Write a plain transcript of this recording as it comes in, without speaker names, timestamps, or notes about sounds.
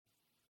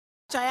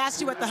I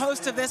asked you what the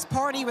host of this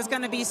party was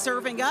going to be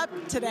serving up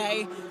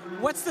today.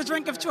 What's the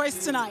drink of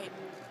choice tonight?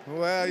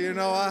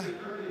 Well,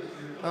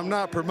 I'm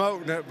not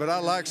promoting it, but I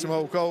like some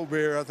old cold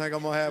beer. I think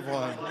I'm going to have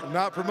one. I'm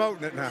not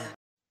promoting it now.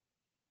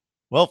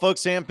 Well,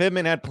 folks, Sam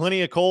Pittman had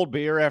plenty of cold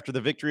beer after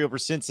the victory over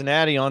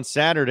Cincinnati on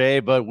Saturday,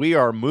 but we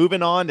are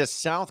moving on to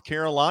South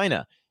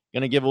Carolina.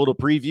 Going to give a little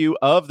preview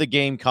of the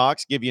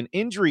Gamecocks, give you an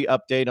injury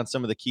update on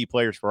some of the key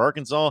players for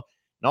Arkansas,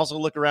 and also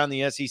look around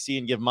the SEC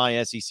and give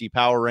my SEC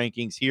power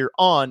rankings here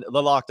on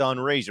the Locked On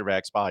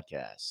Razorbacks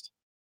podcast.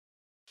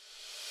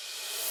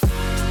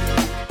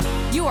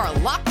 You are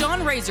Locked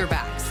On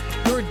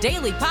Razorbacks, your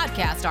daily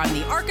podcast on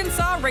the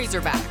Arkansas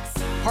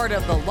Razorbacks, part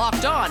of the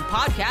Locked On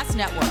Podcast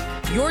Network,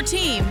 your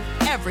team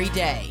every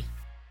day.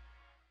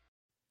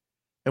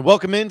 And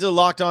welcome into the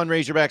Locked On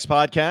Razorbacks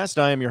podcast.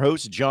 I am your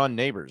host, John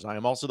Neighbors. I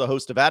am also the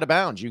host of Out of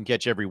Bounds. You can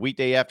catch every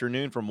weekday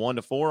afternoon from 1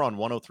 to 4 on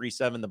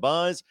 103.7 The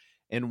Buzz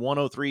and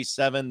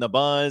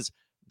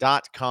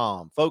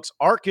 103.7thebuzz.com. Folks,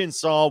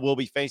 Arkansas will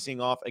be facing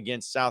off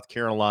against South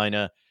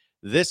Carolina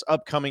this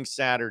upcoming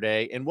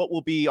Saturday in what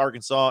will be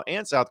Arkansas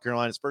and South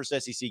Carolina's first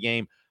SEC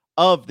game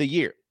of the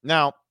year.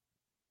 Now,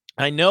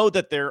 I know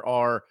that there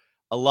are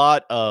a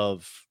lot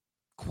of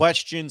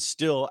questions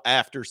still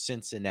after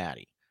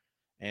Cincinnati.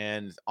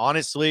 And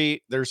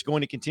honestly, there's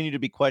going to continue to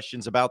be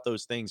questions about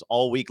those things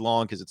all week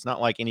long because it's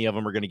not like any of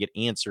them are going to get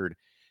answered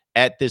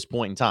at this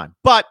point in time.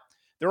 But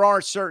there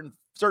are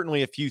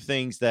certainly a few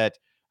things that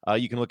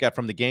you can look at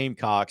from the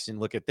Gamecocks and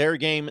look at their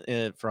game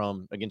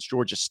from against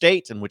Georgia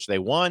State, in which they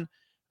won.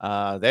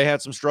 They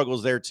had some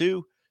struggles there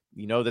too.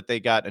 You know that they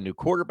got a new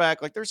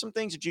quarterback. Like, there's some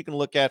things that you can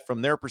look at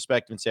from their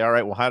perspective and say, all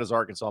right, well, how does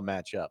Arkansas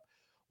match up?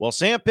 Well,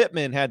 Sam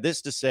Pittman had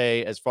this to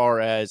say as far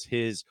as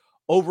his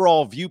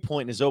overall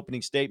viewpoint in his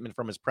opening statement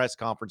from his press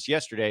conference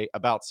yesterday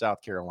about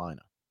South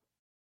Carolina.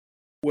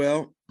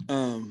 Well,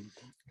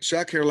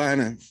 South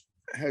Carolina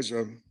has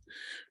a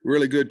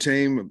really good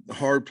team, a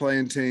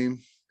hard-playing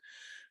team,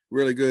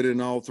 really good in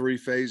all three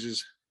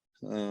phases.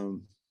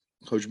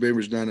 Coach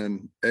Beamer's done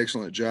an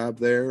excellent job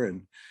there,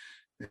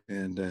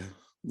 and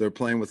they're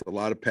playing with a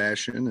lot of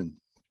passion. And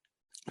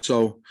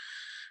so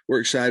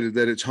we're excited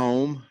that it's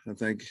home. I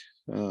think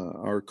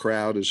our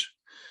crowd has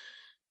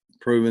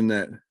proven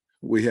that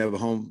we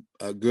have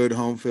a good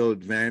home field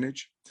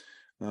advantage.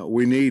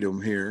 We need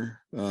them here.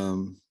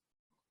 11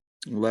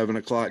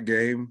 o'clock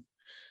game.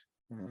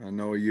 I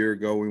know a year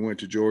ago we went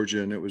to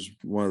Georgia and it was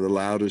one of the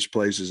loudest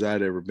places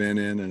I'd ever been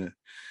in.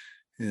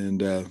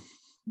 And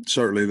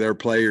certainly their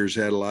players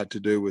had a lot to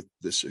do with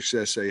the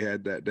success they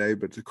had that day,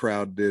 but the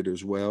crowd did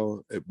as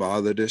well. It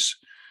bothered us,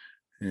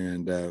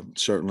 and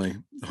certainly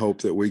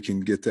hope that we can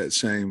get that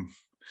same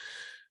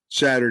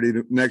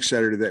next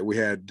Saturday that we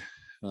had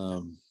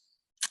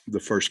the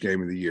first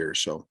game of the year.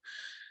 So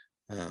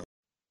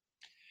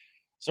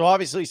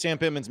obviously Sam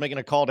Pittman's making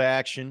a call to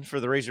action for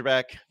the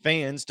Razorback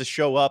fans to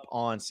show up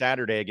on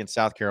Saturday against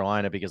South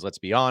Carolina, because let's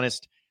be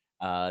honest,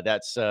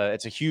 it's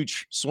a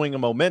huge swing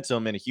of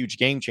momentum and a huge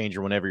game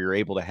changer whenever you're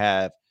able to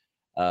have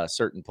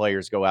certain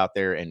players go out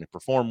there and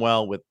perform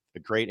well with a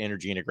great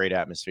energy and a great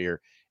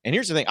atmosphere. And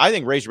here's the thing. I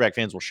think Razorback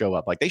fans will show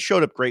up. Like, they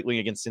showed up greatly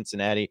against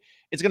Cincinnati.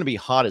 It's going to be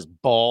hot as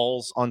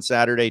balls on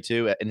Saturday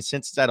too. And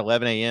since it's at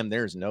 11 a.m.,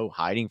 there's no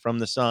hiding from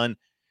the sun.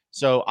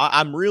 So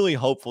I'm really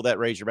hopeful that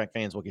Razorback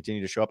fans will continue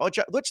to show up,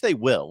 which they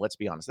will. Let's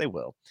be honest, they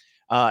will.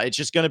 It's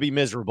just going to be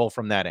miserable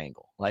from that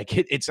angle. Like,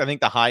 I think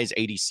the high is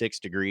 86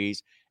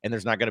 degrees, and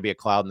there's not going to be a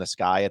cloud in the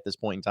sky at this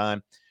point in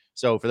time.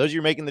 So for those of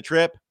you making the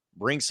trip,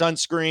 bring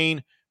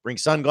sunscreen, bring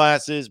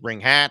sunglasses,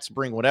 bring hats,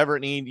 bring whatever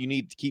you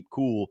need to keep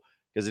cool,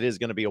 because it is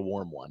going to be a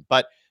warm one.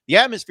 But the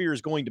atmosphere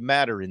is going to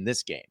matter in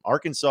this game.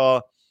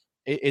 Arkansas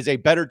is a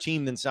better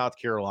team than South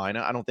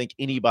Carolina. I don't think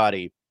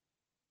anybody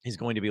is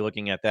going to be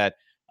looking at that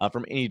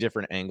from any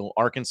different angle.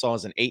 Arkansas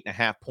is an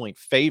 8.5-point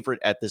favorite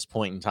at this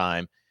point in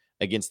time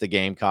against the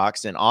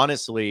Gamecocks. And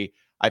honestly,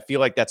 I feel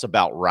like that's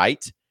about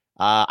right.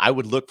 I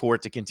would look for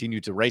it to continue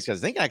to race,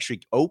 because I think it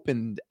actually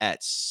opened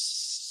at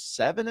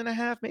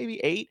 7.5, maybe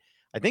 8.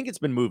 I think it's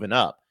been moving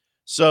up.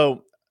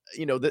 So,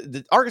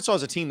 the Arkansas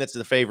is a team that's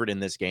the favorite in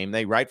this game.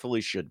 They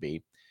rightfully should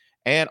be.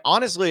 And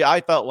honestly,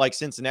 I felt like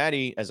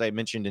Cincinnati, as I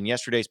mentioned in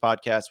yesterday's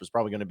podcast, was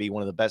probably going to be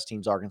one of the best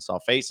teams Arkansas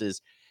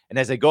faces. And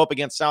as they go up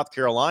against South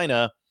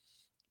Carolina,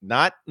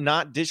 not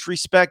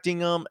disrespecting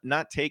them,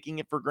 not taking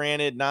it for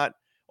granted, not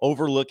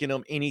overlooking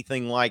them,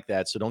 anything like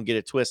that. So don't get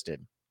it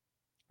twisted.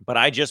 But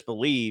I just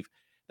believe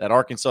that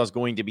Arkansas is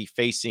going to be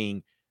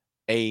facing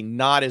a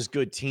not as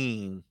good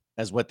team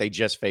as what they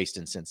just faced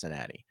in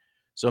Cincinnati.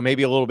 So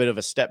maybe a little bit of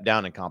a step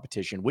down in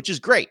competition, which is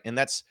great. And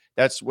that's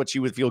what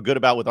you would feel good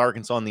about with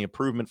Arkansas and the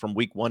improvement from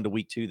week 1 to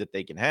week 2 that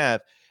they can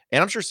have.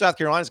 And I'm sure South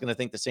Carolina is going to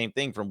think the same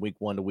thing from week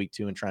 1 to week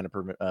 2 and trying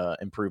to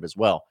improve as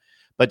well.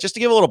 But just to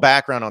give a little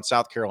background on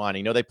South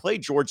Carolina, they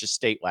played Georgia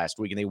State last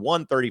week and they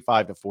won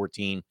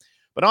 35-14.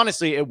 But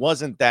honestly, it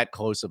wasn't that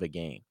close of a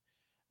game.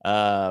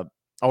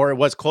 Or it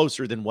was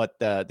closer than what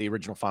the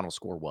original final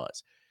score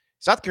was.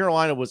 South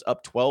Carolina was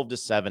up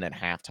 12-7 at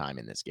halftime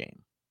in this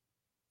game.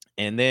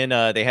 And then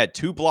they had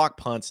 2 block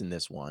punts in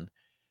this one.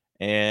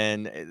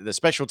 and the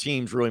special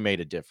teams really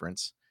made a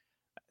difference.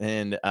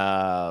 And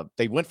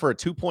they went for a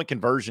 2-point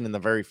conversion in the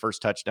very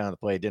first touchdown of the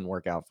play. It didn't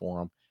work out for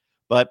them.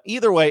 But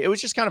either way, it was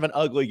just kind of an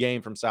ugly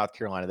game from South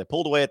Carolina. They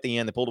pulled away at the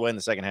end. They pulled away in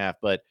the second half,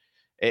 but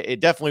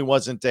it definitely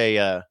wasn't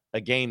a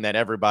game that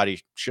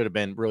everybody should have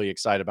been really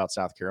excited about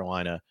South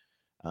Carolina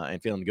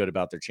and feeling good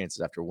about their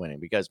chances after winning,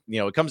 because,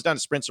 it comes down to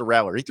Spencer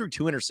Rattler. He threw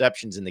 2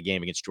 interceptions in the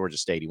game against Georgia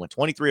State. He went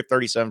 23 of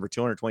 37 for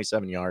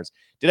 227 yards,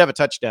 did have a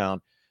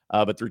touchdown,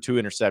 but threw 2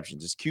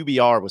 interceptions. His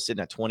QBR was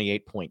sitting at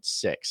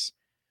 28.6.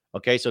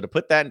 Okay, so to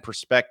put that in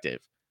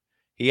perspective,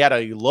 he had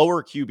a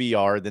lower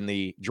QBR than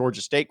the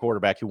Georgia State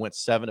quarterback who went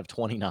 7 of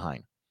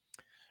 29.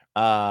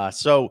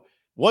 So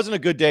wasn't a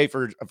good day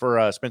for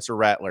Spencer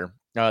Rattler.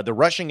 The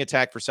rushing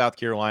attack for South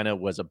Carolina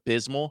was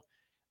abysmal.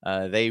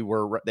 They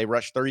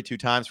rushed 32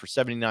 times for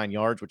 79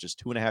 yards, which is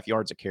 2.5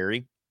 yards a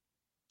carry.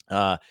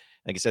 Like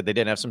I said, they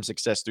did have some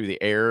success through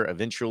the air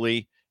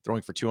eventually,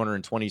 throwing for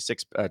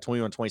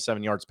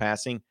 227 yards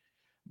passing.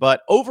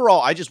 But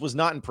overall, I just was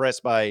not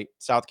impressed by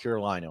South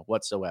Carolina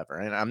whatsoever.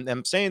 And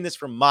I'm saying this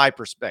from my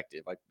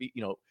perspective. Like,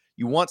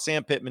 you want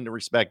Sam Pittman to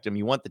respect him.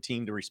 You want the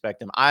team to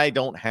respect him. I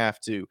don't have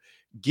to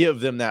give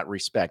them that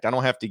respect. I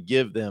don't have to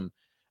give them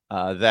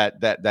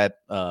that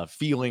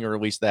feeling, or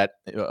at least that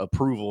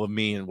approval of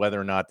me and whether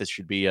or not this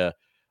should be a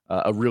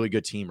really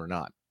good team or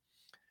not.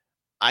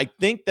 I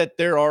think that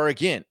there are,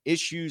 again,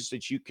 issues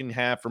that you can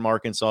have from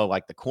Arkansas,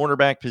 like the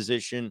cornerback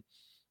position.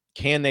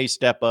 Can they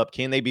step up?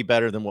 Can they be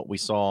better than what we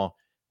saw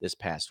this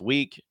past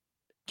week?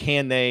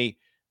 Can they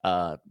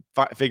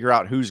figure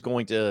out who's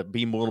going to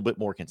be a little bit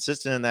more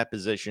consistent in that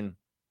position?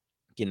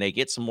 Can they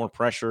get some more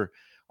pressure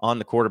on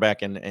the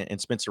quarterback and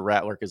Spencer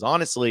Rattler? Because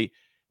honestly,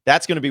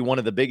 that's going to be one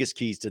of the biggest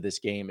keys to this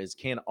game is,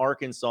 can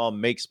Arkansas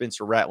make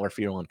Spencer Rattler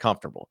feel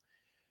uncomfortable?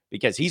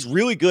 Because he's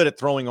really good at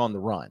throwing on the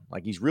run.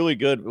 Like, he's really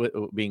good with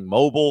being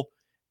mobile.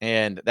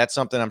 And that's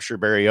something I'm sure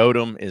Barry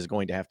Odom is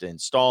going to have to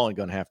install and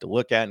going to have to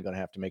look at and going to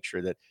have to make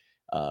sure that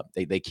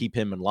they keep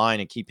him in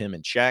line and keep him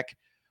in check.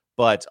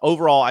 But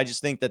overall, I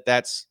just think that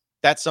that's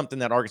something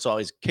that Arkansas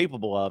is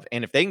capable of.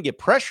 And if they can get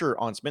pressure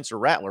on Spencer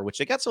Rattler, which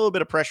they got a little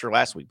bit of pressure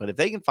last week, but if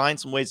they can find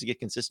some ways to get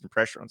consistent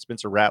pressure on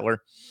Spencer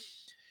Rattler,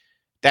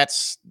 I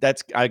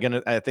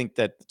think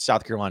that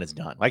South Carolina's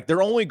done. Like,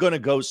 they're only going to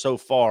go so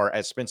far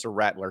as Spencer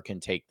Rattler can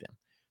take them.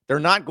 They're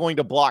not going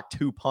to block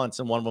 2 punts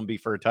and one of them be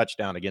for a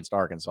touchdown against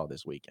Arkansas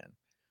this weekend.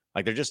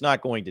 Like, they're just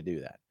not going to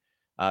do that.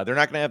 They're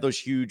not going to have those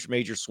huge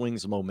major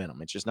swings of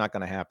momentum. It's just not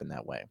going to happen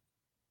that way.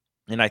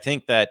 And I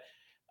think that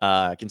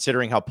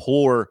considering how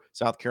poor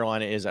South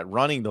Carolina is at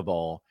running the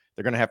ball,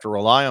 they're going to have to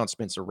rely on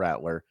Spencer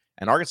Rattler.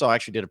 And Arkansas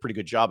actually did a pretty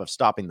good job of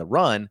stopping the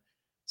run.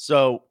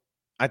 So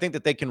I think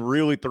that they can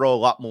really throw a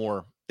lot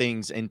more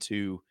things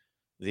into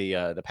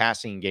the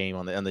passing game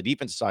on the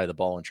defensive side of the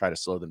ball and try to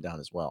slow them down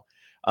as well.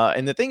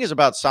 And the thing is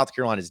about South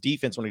Carolina's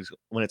defense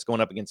when it's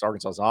going up against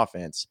Arkansas's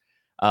offense.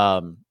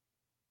 I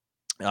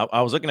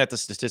was looking at the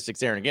statistics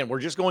there, and again, we're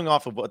just going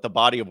off of what the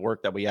body of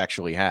work that we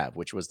actually have,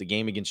 which was the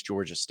game against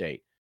Georgia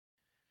State.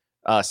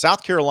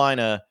 South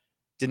Carolina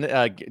didn't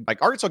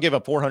Arkansas gave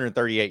up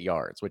 438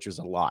 yards, which was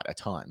a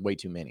ton, way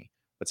too many.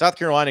 But South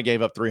Carolina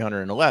gave up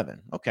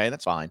 311. Okay,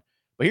 that's fine.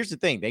 But here's the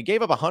thing. They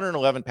gave up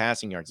 111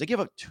 passing yards. They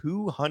gave up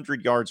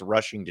 200 yards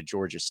rushing to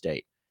Georgia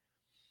State.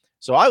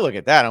 So I look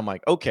at that. I'm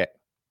like, okay,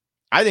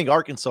 I think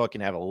Arkansas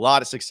can have a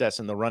lot of success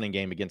in the running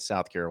game against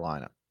South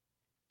Carolina.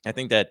 I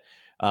think that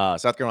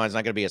South Carolina's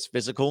not going to be as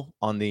physical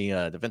on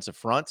the defensive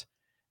front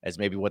as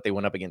maybe what they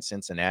went up against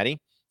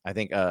Cincinnati. I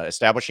think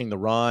establishing the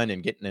run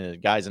and getting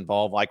guys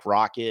involved like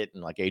Rocket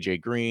and like A.J.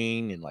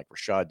 Green and like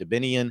Rashad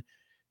Dubinian,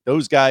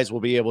 those guys will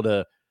be able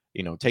to,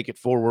 take it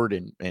forward.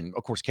 And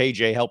of course,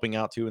 KJ helping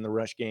out too in the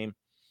rush game.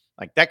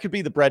 Like, that could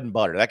be the bread and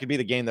butter. That could be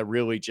the game that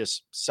really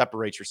just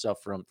separates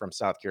yourself from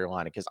South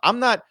Carolina. Because I'm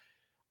not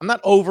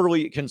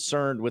overly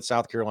concerned with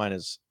South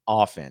Carolina's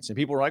offense. And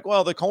people are like,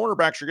 well, the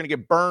cornerbacks are going to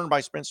get burned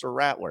by Spencer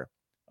Rattler.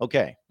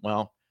 Okay,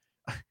 well,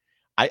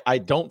 I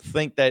don't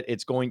think that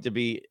it's going to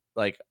be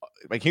like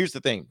here's the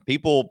thing.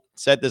 People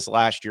said this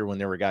last year when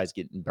there were guys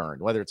getting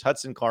burned, whether it's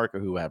Hudson Clark or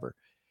whoever.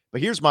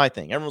 But here's my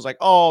thing. Everyone's like,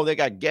 oh, they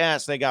got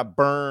gassed, they got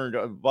burned,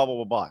 blah, blah,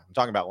 blah, blah. I'm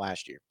talking about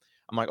last year.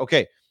 I'm like,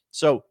 okay,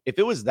 so if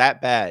it was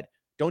that bad,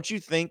 don't you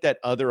think that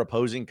other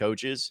opposing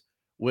coaches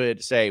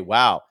would say,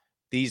 wow,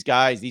 these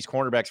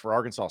cornerbacks for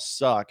Arkansas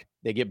suck.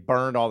 They get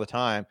burned all the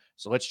time.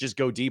 So let's just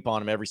go deep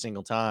on them every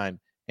single time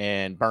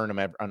and burn them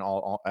at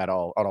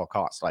all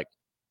costs. Like,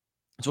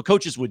 that's what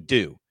coaches would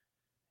do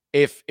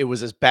if it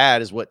was as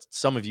bad as what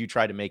some of you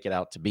try to make it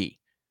out to be.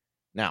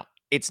 Now,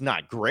 it's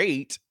not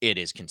great. It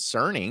is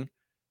concerning,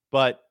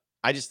 but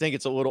I just think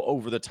it's a little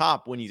over the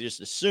top when you just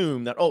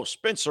assume that, oh,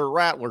 Spencer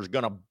Rattler's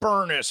going to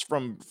burn us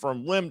from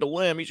limb to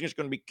limb. He's just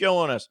going to be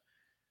killing us.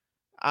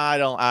 I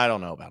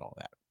don't know about all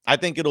that. I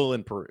think it'll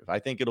improve. I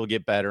think it'll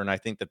get better. And I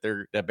think that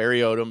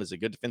Barry Odom is a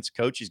good defensive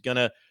coach. He's going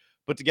to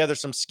put together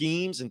some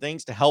schemes and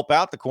things to help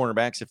out the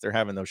cornerbacks if they're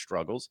having those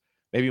struggles.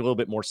 Maybe a little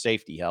bit more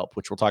safety help,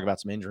 which we'll talk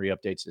about some injury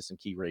updates to some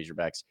key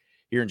Razorbacks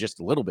here in just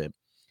a little bit.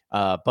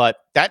 But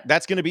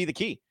that's going to be the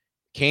key.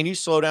 Can you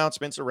slow down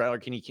Spencer Rattler?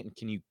 Can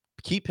you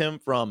keep him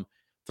from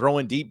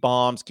throwing deep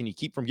bombs? Can you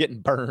keep from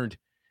getting burned?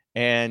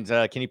 And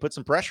can you put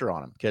some pressure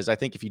on him? Because I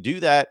think if you do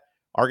that,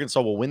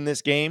 Arkansas will win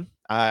this game.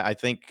 I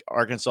think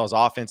Arkansas's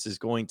offense is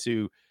going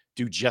to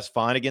do just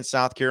fine against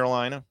South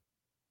Carolina.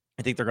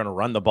 I think they're going to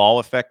run the ball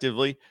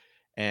effectively.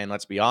 And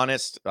let's be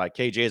honest,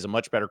 KJ is a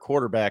much better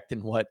quarterback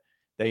than what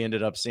they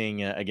ended up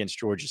seeing against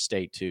Georgia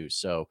State too.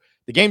 So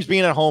the games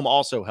being at home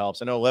also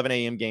helps. I know 11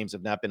 a.m. games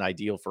have not been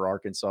ideal for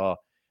Arkansas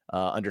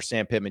under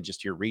Sam Pittman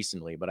just here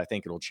recently, but I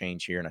think it'll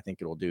change here, and I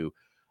think it'll do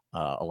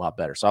a lot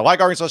better. So I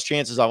like Arkansas's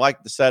chances. I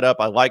like the setup.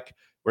 I like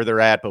where they're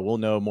at, but we'll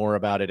know more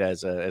about it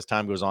as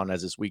time goes on,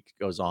 as this week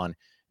goes on,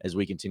 as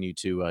we continue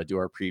to do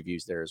our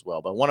previews there as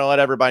well. But I want to let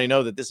everybody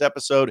know that this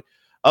episode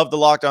of the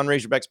Locked On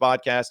Razorbacks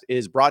podcast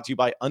is brought to you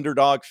by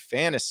Underdog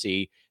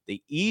Fantasy,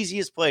 the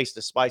easiest place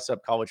to spice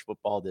up college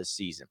football this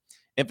season.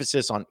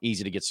 Emphasis on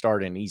easy to get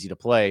started and easy to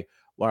play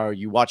while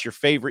you watch your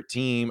favorite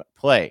team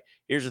play.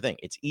 Here's the thing.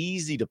 It's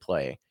easy to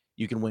play.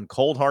 You can win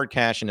cold, hard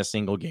cash in a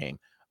single game.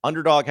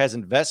 Underdog has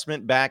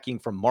investment backing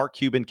from Mark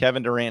Cuban,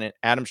 Kevin Durant, and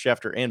Adam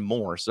Schefter, and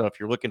more. So if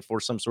you're looking for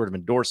some sort of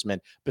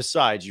endorsement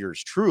besides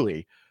yours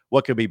truly,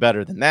 what could be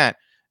better than that?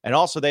 And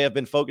also, they have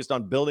been focused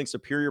on building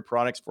superior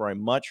products for a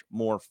much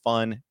more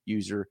fun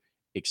user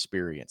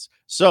experience.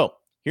 So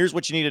here's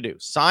what you need to do.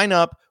 Sign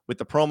up with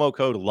the promo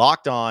code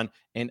Locked On,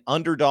 and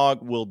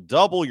Underdog will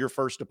double your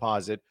first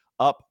deposit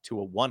up to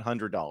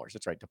 $100.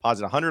 That's right.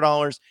 Deposit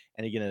 $100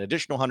 and you get an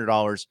additional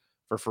 $100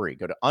 for free.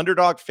 Go to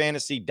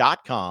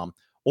UnderdogFantasy.com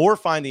or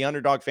find the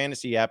Underdog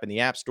Fantasy app in the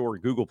App Store or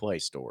Google Play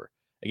Store.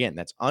 Again,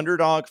 that's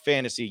Underdog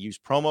Fantasy. Use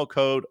promo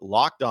code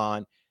Locked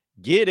On.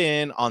 Get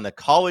in on the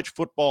college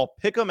football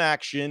pick'em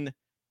action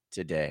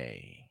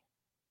today.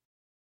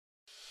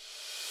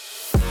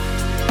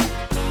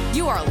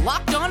 You are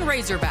Locked On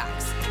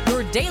Razorbacks,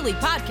 your daily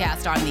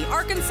podcast on the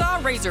Arkansas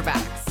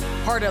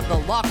Razorbacks, part of the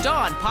Locked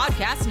On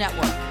Podcast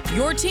Network,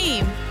 your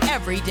team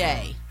every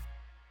day.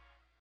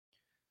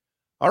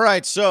 All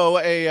right, so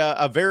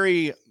a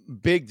very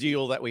big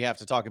deal that we have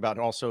to talk about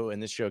also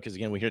in this show, because,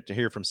 again, we get to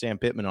hear from Sam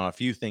Pittman on a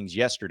few things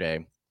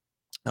yesterday.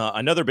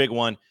 Another big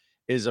one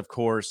is, of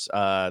course,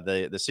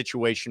 the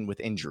situation with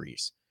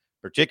injuries,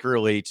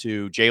 particularly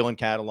to Jalen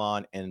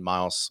Catalon and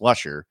Miles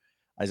Slusher.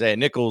 Isaiah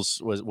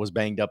Nichols was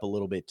banged up a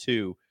little bit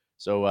too.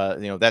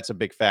 So, that's a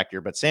big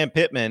factor. But Sam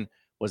Pittman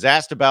was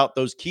asked about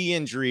those key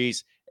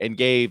injuries and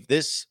gave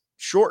this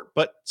short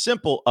but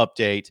simple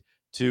update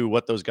to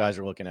what those guys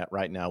are looking at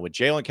right now with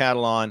Jalen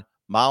Catalon,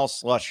 Miles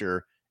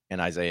Slusher,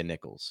 and Isaiah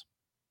Nichols.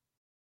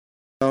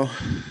 Well,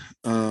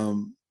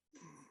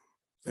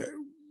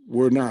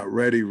 we're not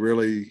ready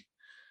really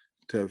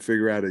to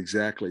figure out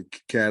exactly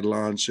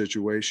Catalon's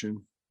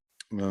situation.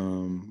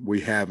 We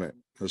haven't,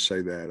 let's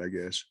say that, I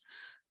guess.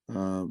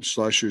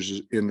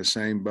 Slusher's in the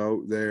same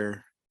boat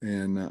there,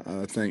 and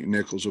I think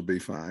Nichols will be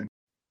fine.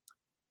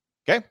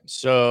 Okay,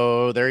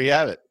 so there you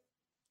have it.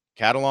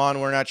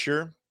 Catalon, we're not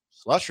sure.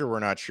 Slusher, we're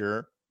not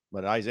sure,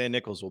 but Isaiah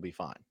Nichols will be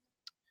fine.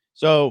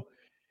 So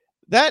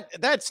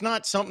that's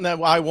not something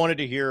that I wanted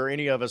to hear or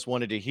any of us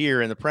wanted to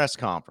hear in the press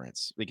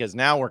conference, because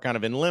now we're kind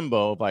of in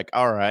limbo of like,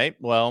 all right,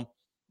 well,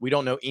 we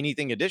don't know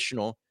anything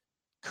additional.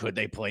 Could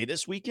they play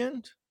this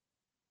weekend?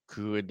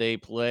 Could they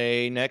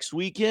play next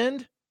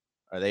weekend?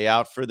 Are they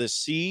out for the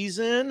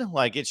season?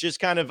 Like, it's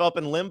just kind of up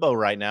in limbo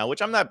right now,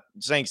 which I'm not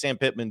saying Sam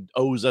Pittman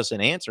owes us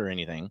an answer or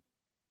anything,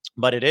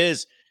 but it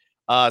is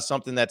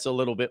something that's a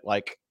little bit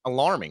like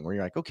alarming, where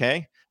you're like,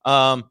 okay,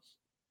 kind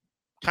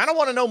of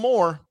want to know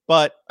more,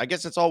 but I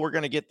guess that's all we're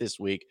going to get this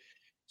week.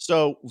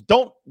 So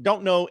don't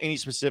know any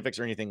specifics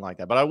or anything like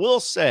that. But I will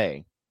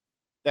say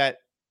that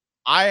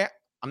I'm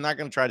not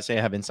going to try to say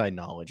I have inside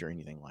knowledge or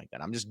anything like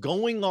that. I'm just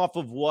going off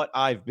of what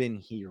I've been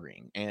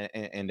hearing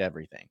and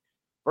everything.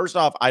 First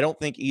off, I don't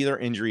think either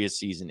injury is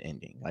season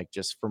ending, like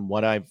just from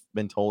what I've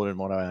been told and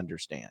what I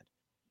understand.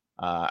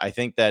 I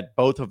think that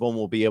both of them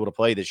will be able to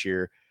play this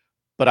year,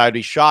 but I'd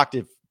be shocked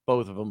if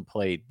both of them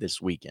played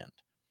this weekend.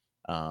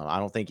 I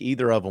don't think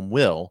either of them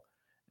will,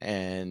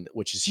 and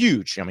which is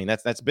huge. I mean,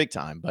 that's big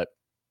time, but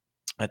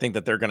I think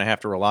that they're going to have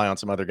to rely on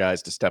some other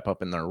guys to step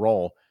up in their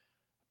role.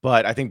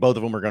 But I think both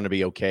of them are going to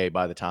be okay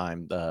by the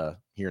time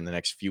here in the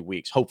next few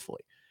weeks,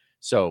 hopefully.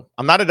 So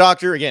I'm not a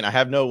doctor. Again, I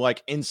have no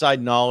like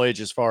inside knowledge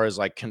as far as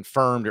like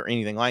confirmed or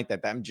anything like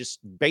that. I'm just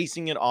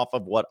basing it off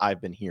of what I've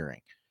been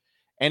hearing.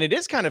 And it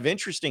is kind of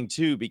interesting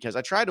too, because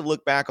I tried to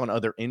look back on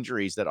other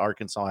injuries that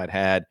Arkansas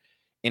had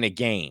in a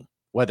game,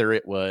 whether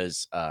it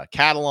was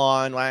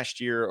Catalon last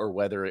year or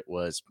whether it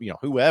was,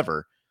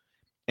 whoever.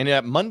 And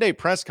at Monday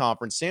press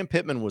conference, Sam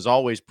Pittman was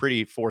always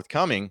pretty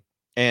forthcoming.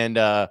 And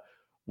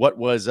what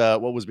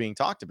was being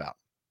talked about?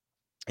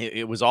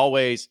 It was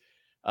always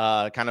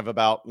kind of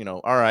about,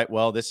 all right,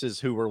 well, this is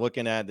who we're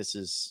looking at. This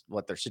is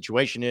what their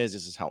situation is.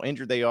 This is how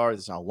injured they are.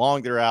 This is how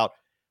long they're out.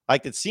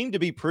 Like, it seemed to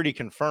be pretty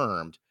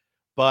confirmed,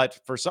 but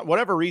for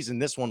whatever reason,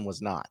 this one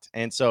was not.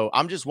 And so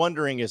I'm just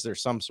wondering, is there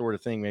some sort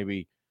of thing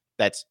maybe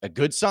that's a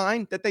good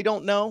sign that they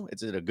don't know?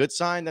 Is it a good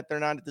sign that they're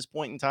not at this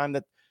point in time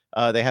that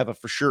they have a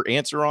for sure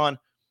answer on?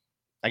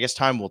 I guess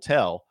time will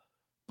tell.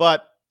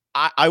 But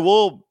I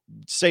will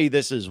say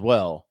this as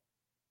well,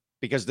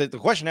 because the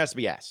question has to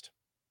be asked.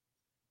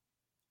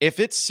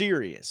 If it's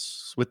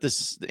serious with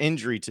this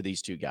injury to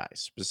these two guys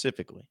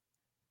specifically,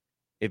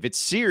 if it's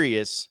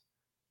serious,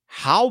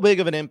 how big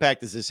of an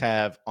impact does this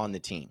have on the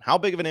team? How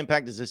big of an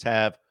impact does this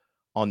have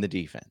on the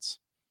defense?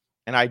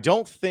 And I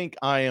don't think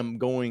I am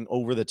going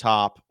over the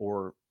top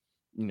or,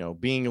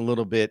 being a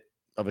little bit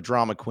of a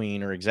drama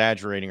queen or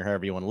exaggerating or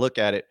however you want to look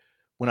at it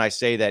when I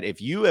say that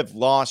if you have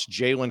lost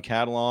Jalen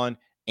Catalon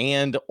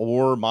and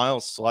or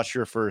Miles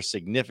Slusher for a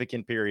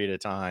significant period of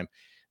time,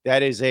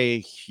 that is a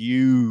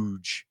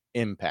huge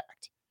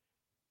impact,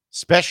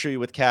 especially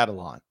with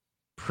Catalon,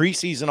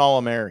 preseason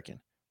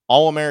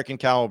All-American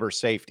caliber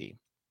safety,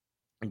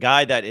 a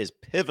guy that is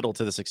pivotal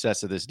to the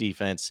success of this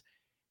defense.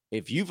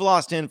 If you've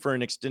lost him for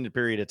an extended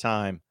period of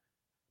time,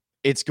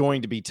 it's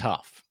going to be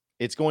tough.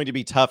 It's going to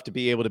be tough to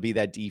be able to be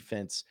that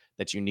defense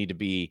that you need to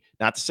be.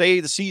 Not to say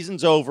the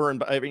season's over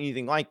and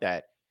anything like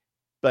that,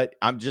 but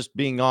I'm just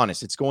being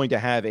honest. It's going to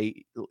have a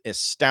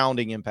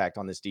astounding impact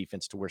on this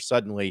defense to where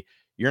suddenly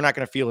you're not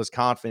going to feel as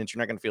confident. You're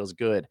not going to feel as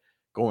good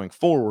going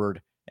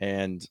forward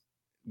and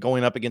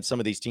going up against some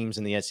of these teams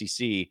in the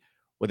SEC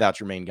without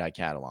your main guy,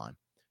 Catalon.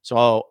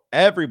 So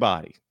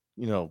everybody,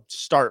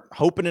 start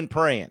hoping and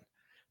praying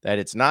that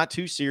it's not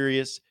too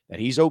serious, that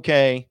he's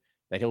okay,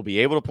 that he'll be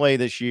able to play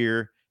this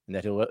year, and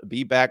that he'll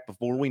be back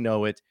before we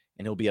know it,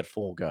 and he'll be at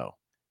full go.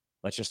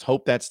 Let's just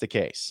hope that's the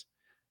case,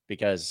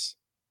 because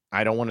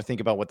I don't want to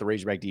think about what the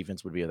Razorback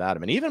defense would be without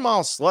him. And even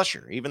Miles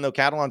Slusher, even though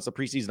Catalon's the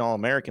preseason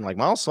All-American, like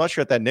Miles Slusher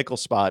at that nickel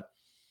spot,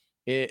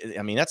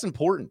 that's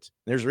important.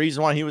 There's a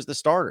reason why he was the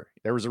starter.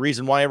 There was a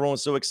reason why everyone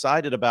was so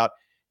excited about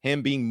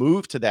him being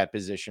moved to that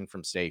position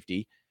from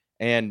safety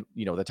and,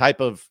 the type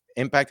of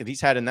impact that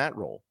he's had in that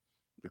role.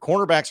 The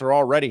cornerbacks are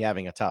already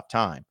having a tough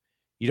time.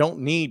 You don't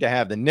need to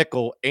have the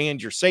nickel and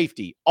your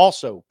safety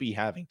also be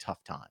having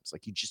tough times.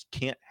 Like, you just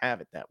can't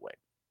have it that way.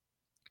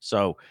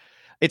 So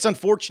it's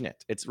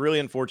unfortunate. It's really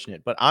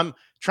unfortunate, but I'm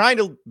trying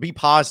to be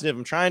positive.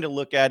 I'm trying to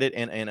look at it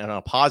in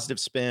a positive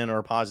spin or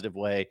a positive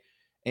way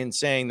and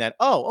saying that,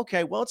 oh,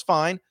 okay, well, it's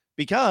fine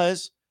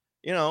because,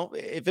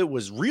 if it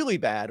was really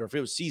bad or if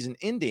it was season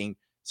ending,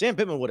 Sam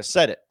Pittman would have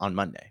said it on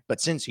Monday. But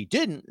since he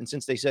didn't, and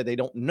since they said they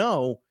don't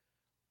know,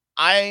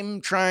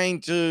 I'm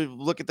trying to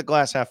look at the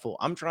glass half full.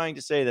 I'm trying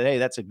to say that, hey,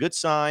 that's a good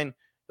sign.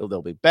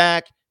 They'll be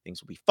back.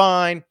 Things will be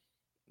fine.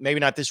 Maybe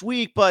not this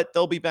week, but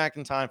they'll be back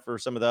in time for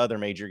some of the other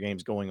major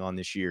games going on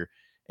this year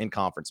in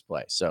conference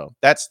play. So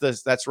that's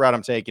the route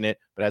I'm taking it.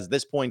 But at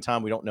this point in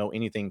time, we don't know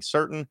anything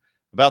certain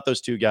about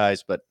those two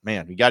guys. But,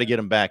 man, we got to get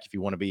them back if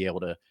you want to be able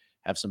to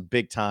have some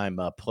big-time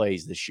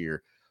plays this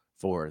year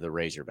for the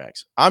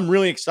Razorbacks. I'm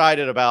really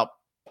excited about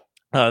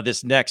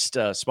this next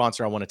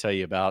sponsor I want to tell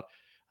you about.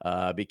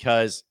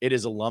 Because it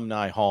is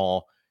Alumni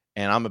Hall,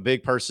 and I'm a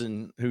big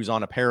person who's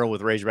on apparel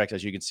with Razorbacks,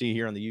 as you can see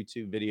here on the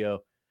YouTube video.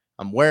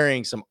 I'm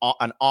wearing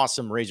an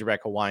awesome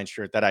Razorback Hawaiian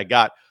shirt that I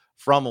got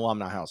from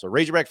Alumni Hall. So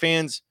Razorback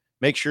fans,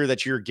 make sure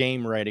that you're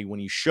game ready when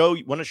you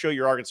want to show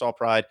your Arkansas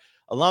pride.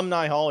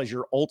 Alumni Hall is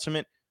your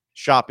ultimate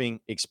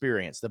shopping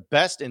experience. The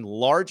best and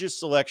largest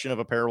selection of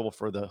apparel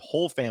for the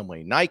whole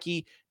family.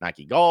 Nike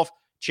Golf,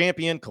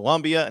 Champion,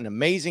 Columbia, an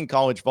amazing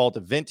college vault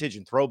of vintage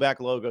and throwback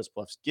logos,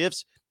 plus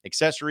gifts,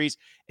 accessories,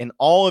 and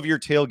all of your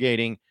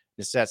tailgating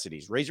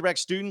necessities. Razorback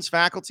students,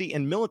 faculty,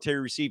 and military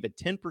receive a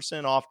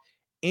 10% off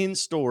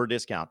in-store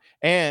discount,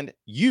 and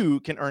you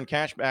can earn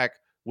cash back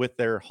with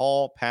their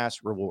Hall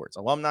Pass rewards.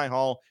 Alumni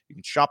Hall, you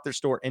can shop their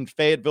store in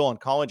Fayetteville on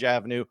College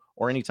Avenue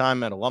or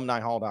anytime at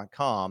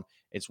alumnihall.com.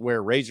 It's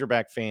where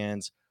Razorback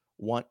fans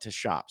want to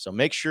shop. So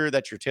make sure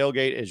that your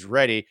tailgate is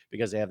ready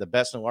because they have the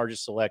best and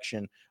largest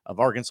selection of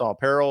Arkansas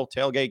apparel,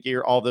 tailgate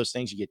gear, all those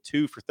things. You get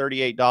 2 for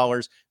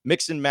 $38.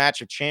 Mix and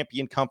match of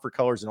Champion comfort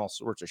colors and all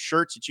sorts of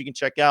shirts that you can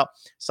check out.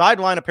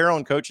 Sideline apparel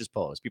and coaches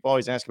polos. People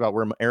always ask about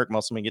where Eric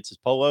Musselman gets his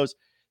polos.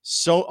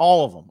 So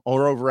all of them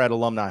are over at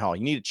Alumni Hall.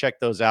 You need to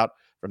check those out.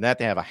 From that,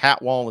 they have a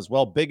hat wall as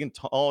well. Big and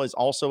Tall is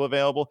also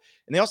available.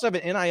 And they also have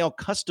an NIL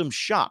custom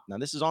shop. Now,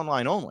 this is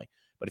online only.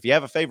 But if you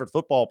have a favorite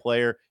football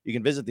player, you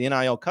can visit the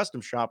NIL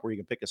custom shop where you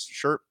can pick a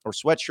shirt or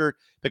sweatshirt,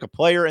 pick a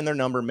player and their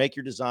number, make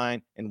your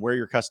design, and wear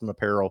your custom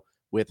apparel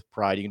with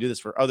pride. You can do this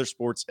for other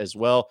sports as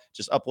well.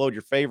 Just upload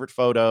your favorite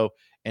photo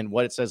and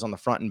what it says on the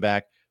front and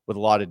back with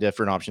a lot of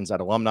different options at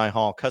Alumni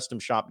Hall,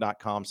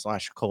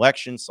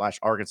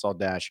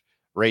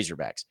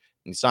 customshop.com/collection/Arkansas-Razorbacks.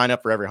 And you sign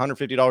up for every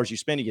 $150 you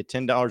spend, you get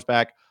 $10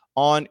 back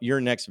on your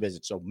next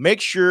visit. So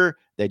make sure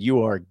that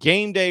you are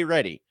game day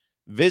ready.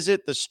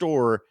 Visit the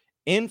store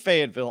in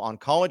Fayetteville on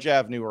College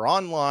Avenue or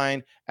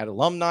online at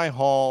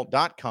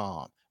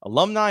alumnihall.com.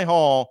 Alumni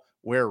Hall,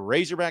 where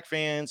Razorback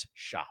fans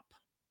shop.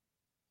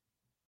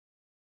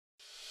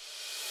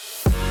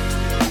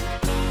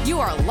 You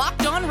are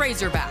Locked On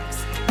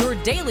Razorbacks,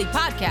 your daily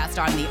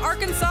podcast on the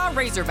Arkansas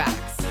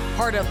Razorbacks,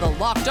 part of the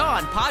Locked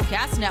On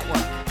Podcast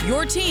Network,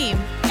 your team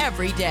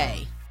every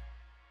day.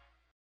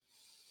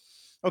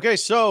 Okay,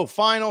 so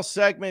final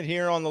segment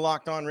here on the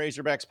Locked On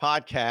Razorbacks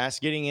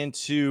podcast, getting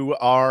into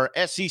our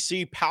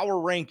SEC power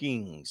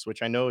rankings,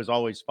 which I know is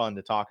always fun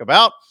to talk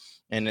about.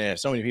 And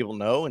so many people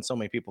know and so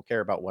many people care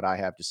about what I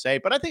have to say.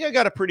 But I think I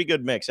got a pretty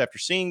good mix. After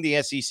seeing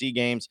the SEC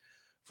games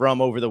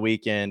from over the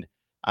weekend,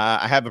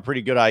 I have a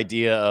pretty good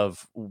idea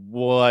of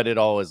what it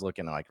all is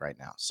looking like right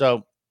now.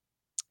 So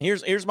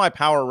here's my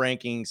power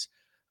rankings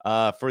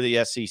for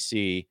the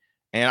SEC.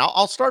 And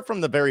I'll start from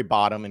the very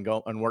bottom and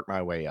go and work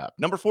my way up.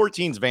 Number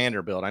 14 is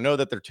Vanderbilt. I know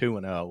that they're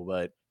 2-0,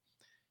 but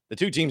the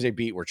two teams they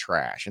beat were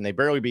trash, and they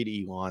barely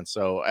beat Elon.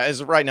 So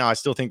as of right now, I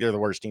still think they're the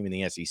worst team in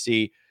the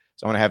SEC.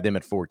 So I'm going to have them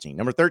at 14.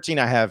 Number 13,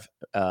 I have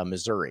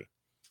Missouri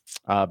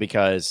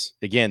because,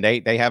 again,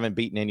 they haven't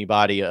beaten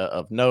anybody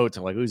of note.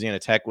 Like Louisiana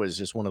Tech was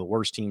just one of the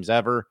worst teams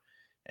ever.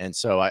 And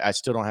so I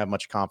still don't have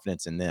much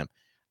confidence in them.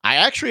 I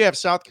actually have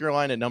South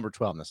Carolina at number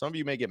 12. Now, some of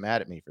you may get mad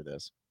at me for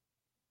this,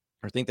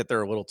 or think that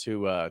they're a little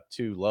too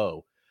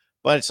low,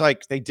 but it's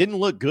like they didn't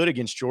look good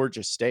against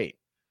Georgia State.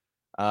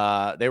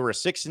 They were a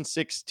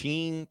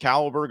 6-16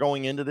 caliber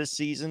going into this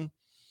season.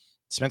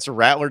 Spencer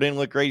Rattler didn't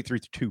look great. He threw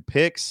 2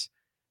 picks.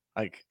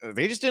 Like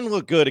they just didn't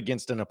look good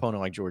against an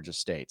opponent like Georgia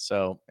State.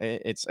 So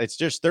it's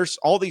just there's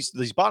all these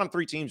bottom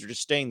 3 teams are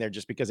just staying there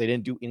just because they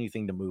didn't do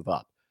anything to move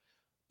up.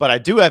 But I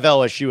do have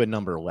LSU at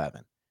number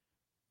 11.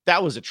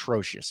 That was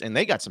atrocious, and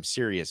they got some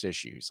serious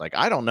issues. Like,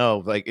 I don't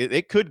know, like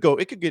it could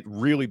get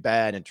really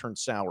bad and turn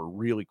sour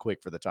really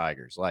quick for the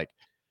Tigers. Like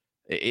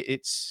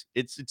it's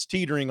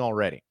teetering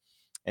already.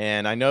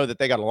 And I know that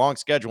they got a long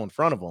schedule in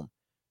front of them,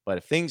 but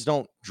if things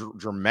don't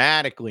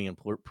dramatically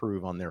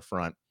improve on their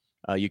front,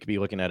 you could be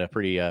looking at a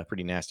pretty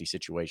nasty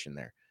situation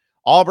there.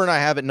 Auburn, I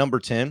have at number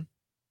 10.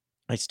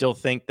 I still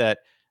think that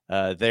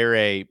they're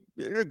a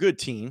good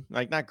team,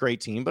 like not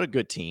great team, but a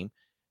good team.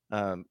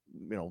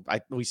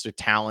 At least the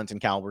talent and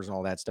calibers and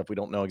all that stuff. We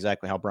don't know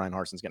exactly how Brian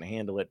Harsin's going to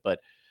handle it,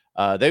 but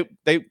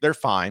they're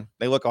fine.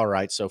 They look all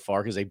right so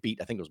far because they beat,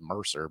 I think it was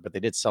Mercer, but they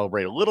did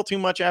celebrate a little too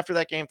much after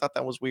that game. Thought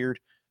that was weird.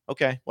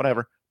 Okay,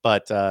 whatever.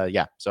 But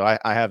yeah, so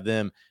I have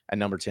them at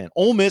number 10.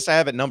 Ole Miss, I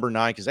have at number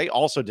 9 because they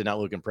also did not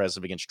look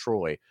impressive against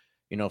Troy.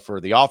 For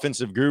the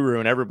offensive guru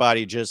and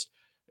everybody just,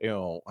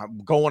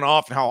 going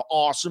off and how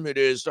awesome it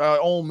is.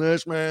 Ole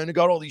Miss, man, they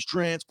got all these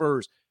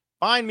transfers.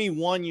 Find me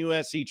one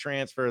USC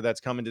transfer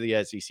that's coming to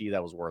the SEC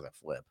that was worth a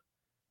flip.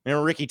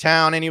 Ricky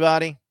Town,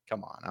 anybody?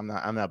 Come on,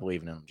 I'm not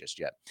believing in them just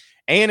yet.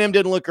 A&M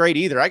didn't look great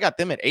either. I got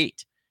them at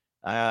 8.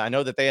 I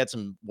know that they had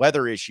some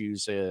weather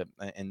issues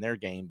in their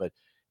game, but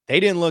they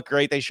didn't look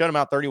great. They shut them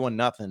out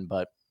 31-0,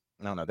 but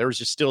I don't know. There was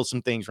just still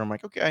some things where I'm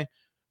like, okay,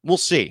 we'll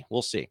see.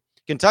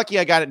 Kentucky,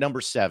 I got at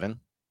number 7.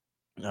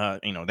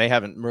 They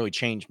haven't really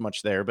changed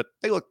much there, but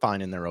they look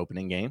fine in their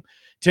opening game.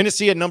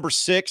 Tennessee at number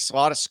 6, a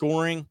lot of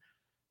scoring.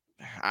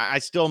 I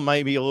still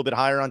might be a little bit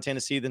higher on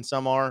Tennessee than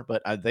some are,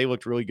 but they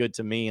looked really good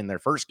to me in their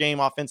first game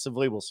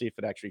offensively. We'll see if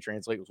it actually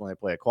translates when they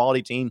play a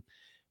quality team.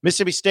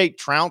 Mississippi State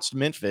trounced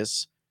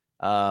Memphis,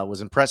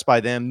 was impressed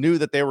by them, knew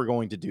that they were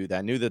going to do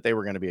that, knew that they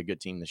were going to be a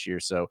good team this year.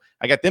 So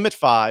I got them at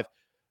 5.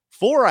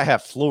 4, I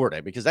have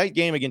Florida because that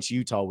game against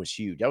Utah was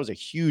huge. That was a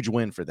huge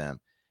win for them,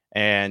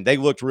 and they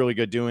looked really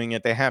good doing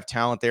it. They have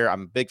talent there.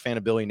 I'm a big fan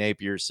of Billy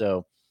Napier,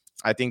 so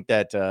I think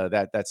that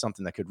that's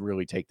something that could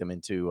really take them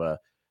into a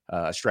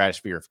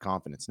stratosphere of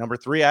confidence. Number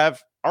 3, I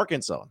have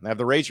Arkansas. I have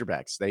the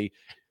Razorbacks. They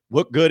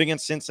look good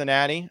against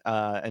Cincinnati.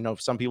 I know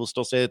some people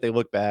still say that they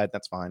look bad.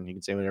 That's fine. You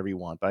can say whatever you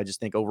want. But I just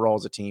think overall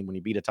as a team, when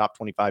you beat a top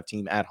 25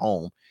 team at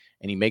home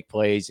and you make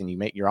plays and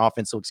your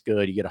offense looks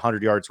good, you get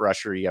 100 yards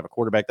rusher, you have a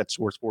quarterback that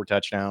scores 4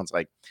 touchdowns,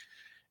 like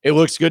it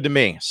looks good to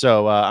me.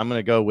 So I'm going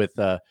to go with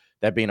that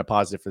being a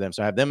positive for them.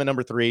 So I have them at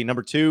number 3.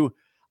 Number 2,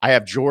 I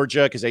have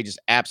Georgia because they just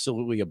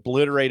absolutely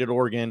obliterated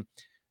Oregon.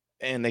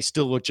 And they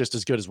still look just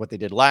as good as what they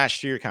did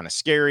last year. Kind of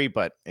scary,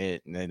 but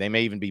they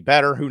may even be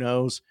better. Who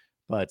knows?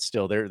 But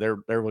still, they're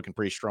looking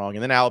pretty strong.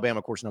 And then Alabama,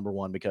 of course, number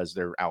 1 because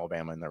they're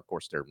Alabama, and of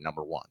course they're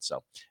number 1.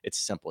 So it's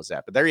as simple as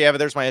that. But there you have it.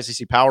 There's my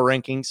SEC power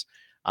rankings.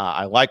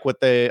 I like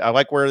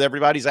where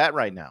everybody's at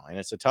right now, and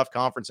it's a tough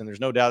conference. And there's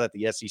no doubt that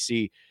the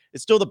SEC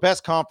is still the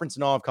best conference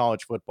in all of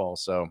college football.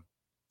 So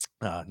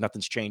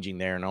nothing's changing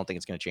there, and I don't think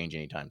it's going to change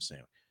anytime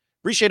soon.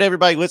 Appreciate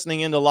everybody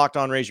listening in to Locked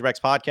On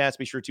Razorbacks podcast.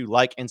 Be sure to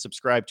like and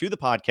subscribe to the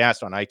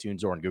podcast on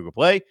iTunes or on Google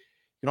Play. You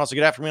can also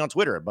get after me on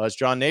Twitter at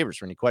BuzzJohnNeighbors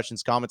for any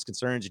questions, comments,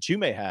 concerns that you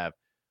may have.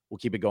 We'll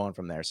keep it going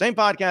from there. Same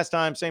podcast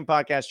time, same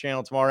podcast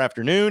channel tomorrow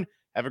afternoon.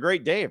 Have a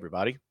great day,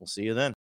 everybody. We'll see you then.